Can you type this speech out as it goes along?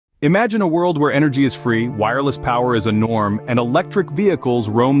Imagine a world where energy is free, wireless power is a norm, and electric vehicles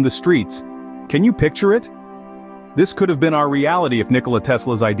roam the streets. Can you picture it? This could have been our reality if Nikola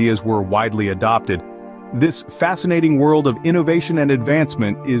Tesla's ideas were widely adopted. This fascinating world of innovation and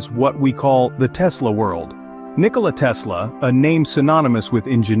advancement is what we call the Tesla world. Nikola Tesla, a name synonymous with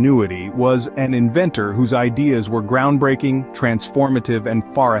ingenuity, was an inventor whose ideas were groundbreaking, transformative,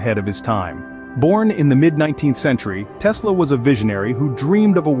 and far ahead of his time. Born in the mid-19th century, Tesla was a visionary who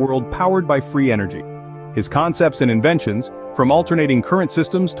dreamed of a world powered by free energy. His concepts and inventions, from alternating current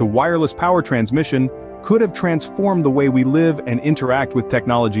systems to wireless power transmission, could have transformed the way we live and interact with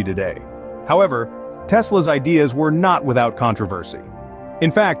technology today. However, Tesla's ideas were not without controversy. In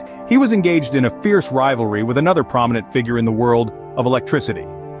fact, he was engaged in a fierce rivalry with another prominent figure in the world of electricity,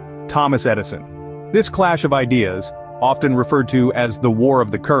 Thomas Edison. This clash of ideas, often referred to as the War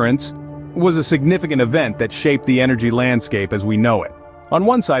of the Currents, was a significant event that shaped the energy landscape as we know it. On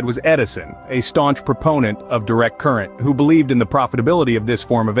one side was Edison, a staunch proponent of direct current, who believed in the profitability of this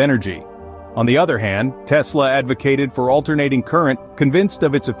form of energy. On the other hand, Tesla advocated for alternating current, convinced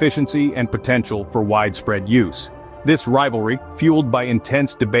of its efficiency and potential for widespread use. This rivalry, fueled by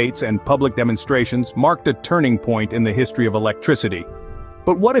intense debates and public demonstrations, marked a turning point in the history of electricity.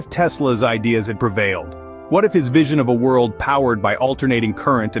 But what if Tesla's ideas had prevailed? What if his vision of a world powered by alternating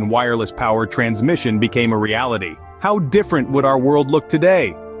current and wireless power transmission became a reality? How different would our world look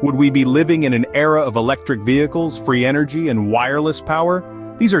today? Would we be living in an era of electric vehicles, free energy, and wireless power?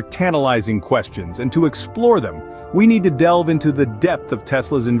 These are tantalizing questions, and to explore them, we need to delve into the depth of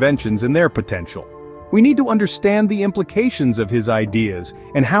Tesla's inventions and their potential. We need to understand the implications of his ideas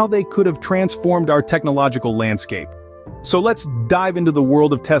and how they could have transformed our technological landscape. So let's dive into the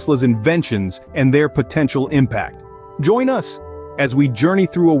world of Tesla's inventions and their potential impact. Join us as we journey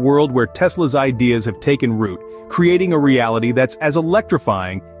through a world where Tesla's ideas have taken root, creating a reality that's as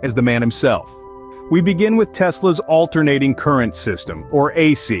electrifying as the man himself. We begin with Tesla's alternating current system, or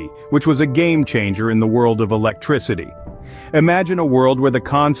AC, which was a game-changer in the world of electricity. Imagine a world where the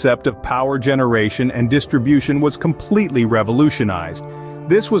concept of power generation and distribution was completely revolutionized.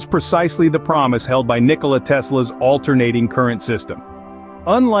 This was precisely the promise held by Nikola Tesla's alternating current system.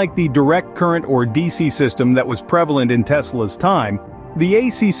 Unlike the direct current or DC system that was prevalent in Tesla's time, the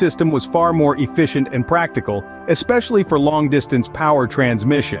AC system was far more efficient and practical, especially for long-distance power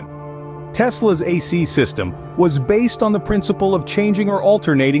transmission. Tesla's AC system was based on the principle of changing or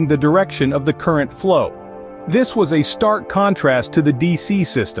alternating the direction of the current flow. This was a stark contrast to the DC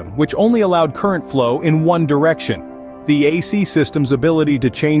system, which only allowed current flow in one direction. The AC system's ability to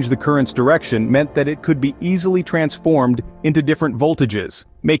change the current's direction meant that it could be easily transformed into different voltages,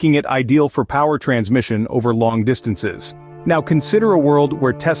 making it ideal for power transmission over long distances. Now consider a world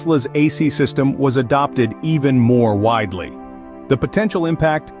where Tesla's AC system was adopted even more widely. The potential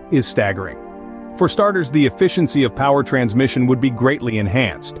impact is staggering. For starters, the efficiency of power transmission would be greatly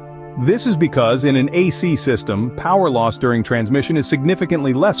enhanced. This is because in an AC system, power loss during transmission is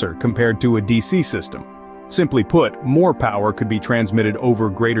significantly lesser compared to a DC system. Simply put, more power could be transmitted over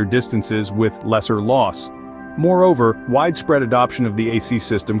greater distances with lesser loss. Moreover, widespread adoption of the AC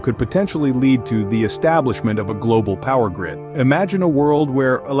system could potentially lead to the establishment of a global power grid. Imagine a world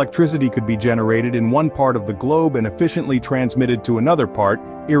where electricity could be generated in one part of the globe and efficiently transmitted to another part,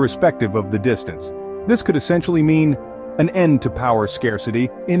 irrespective of the distance. This could essentially mean an end to power scarcity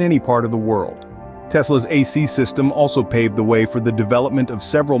in any part of the world. Tesla's AC system also paved the way for the development of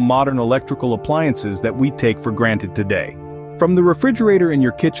several modern electrical appliances that we take for granted today. From the refrigerator in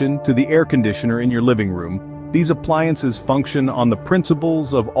your kitchen to the air conditioner in your living room, these appliances function on the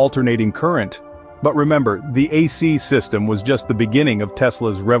principles of alternating current. But remember, the AC system was just the beginning of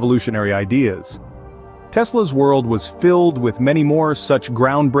Tesla's revolutionary ideas. Tesla's world was filled with many more such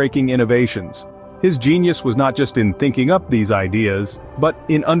groundbreaking innovations. His genius was not just in thinking up these ideas, but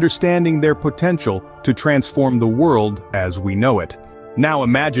in understanding their potential to transform the world as we know it. Now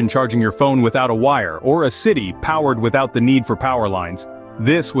imagine charging your phone without a wire, or a city powered without the need for power lines.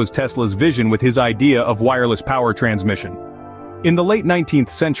 This was Tesla's vision with his idea of wireless power transmission. In the late 19th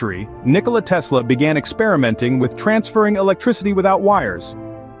century, Nikola Tesla began experimenting with transferring electricity without wires.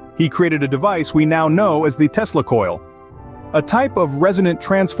 He created a device we now know as the Tesla coil, a type of resonant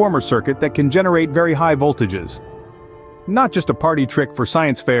transformer circuit that can generate very high voltages. Not just a party trick for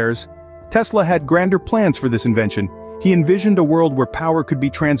science fairs, Tesla had grander plans for this invention. He envisioned a world where power could be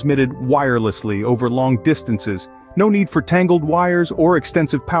transmitted wirelessly over long distances. No need for tangled wires or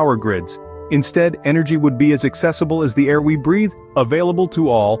extensive power grids. Instead, energy would be as accessible as the air we breathe, available to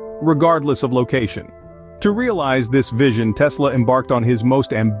all, regardless of location. To realize this vision, Tesla embarked on his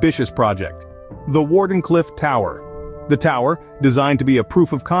most ambitious project, the Wardenclyffe Tower. The tower, designed to be a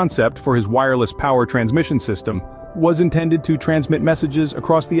proof of concept for his wireless power transmission system, was intended to transmit messages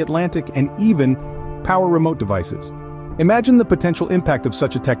across the Atlantic and even power remote devices. Imagine the potential impact of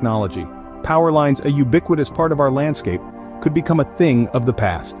such a technology. Power lines, a ubiquitous part of our landscape, could become a thing of the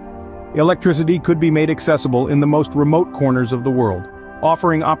past. Electricity could be made accessible in the most remote corners of the world,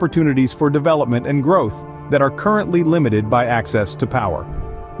 offering opportunities for development and growth that are currently limited by access to power.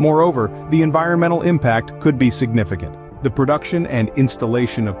 Moreover, the environmental impact could be significant. The production and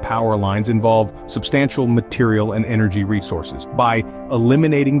installation of power lines involve substantial material and energy resources. By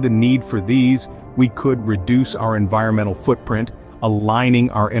eliminating the need for these, we could reduce our environmental footprint,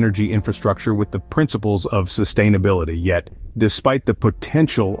 aligning our energy infrastructure with the principles of sustainability. Yet, despite the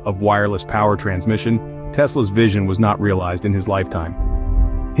potential of wireless power transmission, Tesla's vision was not realized in his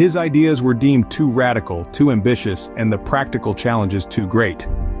lifetime. His ideas were deemed too radical, too ambitious, and the practical challenges too great.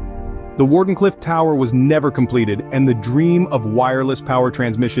 The Wardenclyffe Tower was never completed, and the dream of wireless power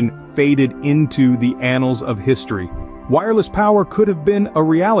transmission faded into the annals of history. Wireless power could have been a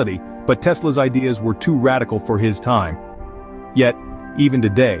reality, but Tesla's ideas were too radical for his time. Yet, even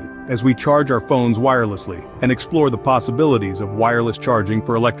today, as we charge our phones wirelessly and explore the possibilities of wireless charging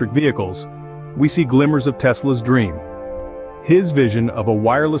for electric vehicles, we see glimmers of Tesla's dream. His vision of a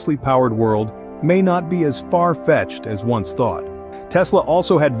wirelessly powered world may not be as far-fetched as once thought. Tesla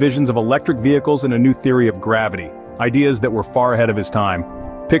also had visions of electric vehicles and a new theory of gravity, ideas that were far ahead of his time.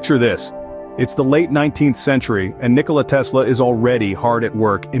 Picture this. It's the late 19th century, and Nikola Tesla is already hard at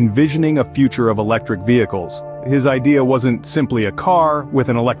work envisioning a future of electric vehicles. His idea wasn't simply a car with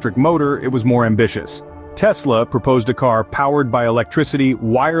an electric motor, it was more ambitious. Tesla proposed a car powered by electricity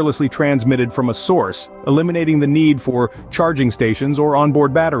wirelessly transmitted from a source, eliminating the need for charging stations or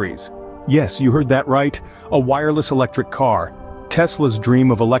onboard batteries. Yes, you heard that right, a wireless electric car. Tesla's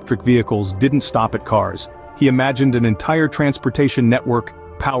dream of electric vehicles didn't stop at cars. He imagined an entire transportation network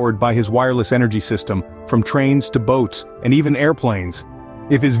powered by his wireless energy system, from trains to boats and even airplanes.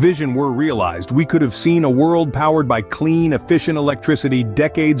 If his vision were realized, we could have seen a world powered by clean, efficient electricity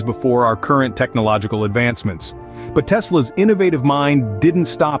decades before our current technological advancements. But Tesla's innovative mind didn't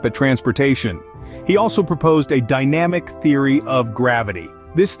stop at transportation. He also proposed a dynamic theory of gravity.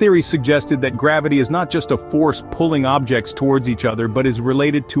 This theory suggested that gravity is not just a force pulling objects towards each other, but is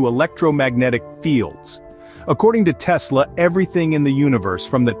related to electromagnetic fields. According to Tesla, everything in the universe,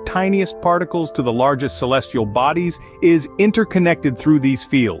 from the tiniest particles to the largest celestial bodies, is interconnected through these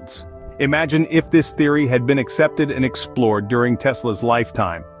fields. Imagine if this theory had been accepted and explored during Tesla's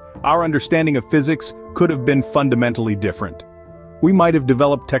lifetime. Our understanding of physics could have been fundamentally different. We might have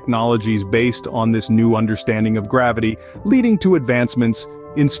developed technologies based on this new understanding of gravity, leading to advancements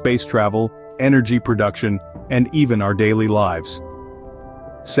in space travel, energy production, and even our daily lives.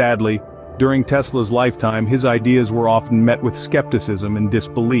 Sadly, during Tesla's lifetime, his ideas were often met with skepticism and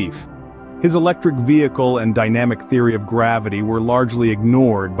disbelief. His electric vehicle and dynamic theory of gravity were largely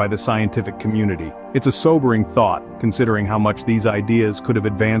ignored by the scientific community. It's a sobering thought, considering how much these ideas could have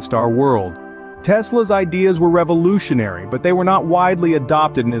advanced our world. Tesla's ideas were revolutionary, but they were not widely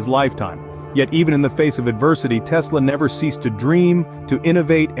adopted in his lifetime. Yet even in the face of adversity, Tesla never ceased to dream, to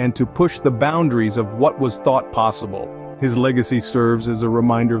innovate, and to push the boundaries of what was thought possible. His legacy serves as a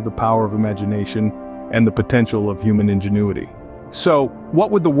reminder of the power of imagination and the potential of human ingenuity. So, what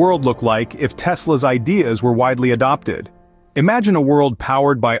would the world look like if Tesla's ideas were widely adopted? Imagine a world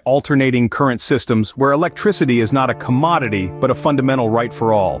powered by alternating current systems where electricity is not a commodity but a fundamental right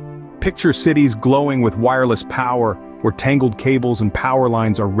for all. Picture cities glowing with wireless power, where tangled cables and power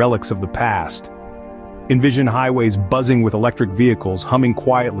lines are relics of the past. Envision highways buzzing with electric vehicles humming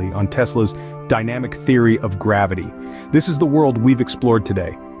quietly on Tesla's dynamic theory of gravity. This is the world we've explored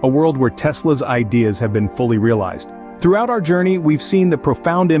today, a world where Tesla's ideas have been fully realized. Throughout our journey, we've seen the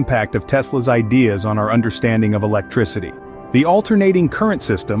profound impact of Tesla's ideas on our understanding of electricity. The alternating current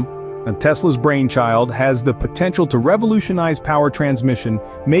system, Tesla's brainchild, has the potential to revolutionize power transmission,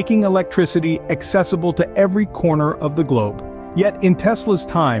 making electricity accessible to every corner of the globe. Yet in Tesla's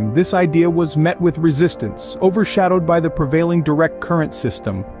time, this idea was met with resistance, overshadowed by the prevailing direct current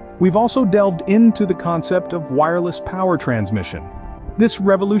system. We've also delved into the concept of wireless power transmission. This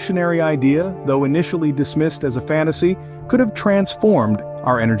revolutionary idea, though initially dismissed as a fantasy, could have transformed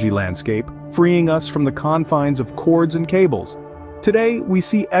our energy landscape, freeing us from the confines of cords and cables. Today, we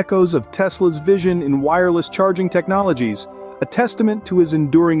see echoes of Tesla's vision in wireless charging technologies, a testament to his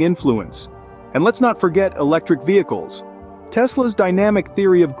enduring influence. And let's not forget electric vehicles. Tesla's dynamic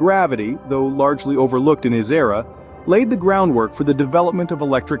theory of gravity, though largely overlooked in his era, laid the groundwork for the development of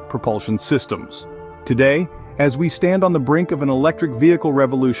electric propulsion systems. Today, As we stand on the brink of an electric vehicle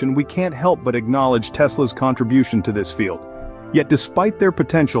revolution, we can't help but acknowledge Tesla's contribution to this field. Yet despite their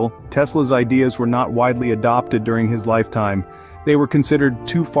potential, Tesla's ideas were not widely adopted during his lifetime. They were considered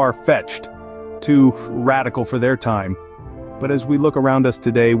too far-fetched, too radical for their time. But as we look around us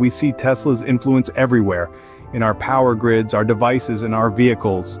today, we see Tesla's influence everywhere, in our power grids, our devices, and our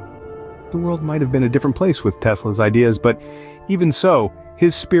vehicles. The world might have been a different place with Tesla's ideas, but even so,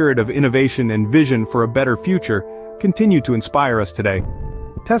 his spirit of innovation and vision for a better future continue to inspire us today.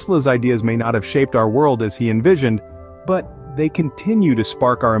 Tesla's ideas may not have shaped our world as he envisioned, but they continue to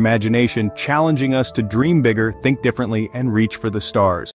spark our imagination, challenging us to dream bigger, think differently, and reach for the stars.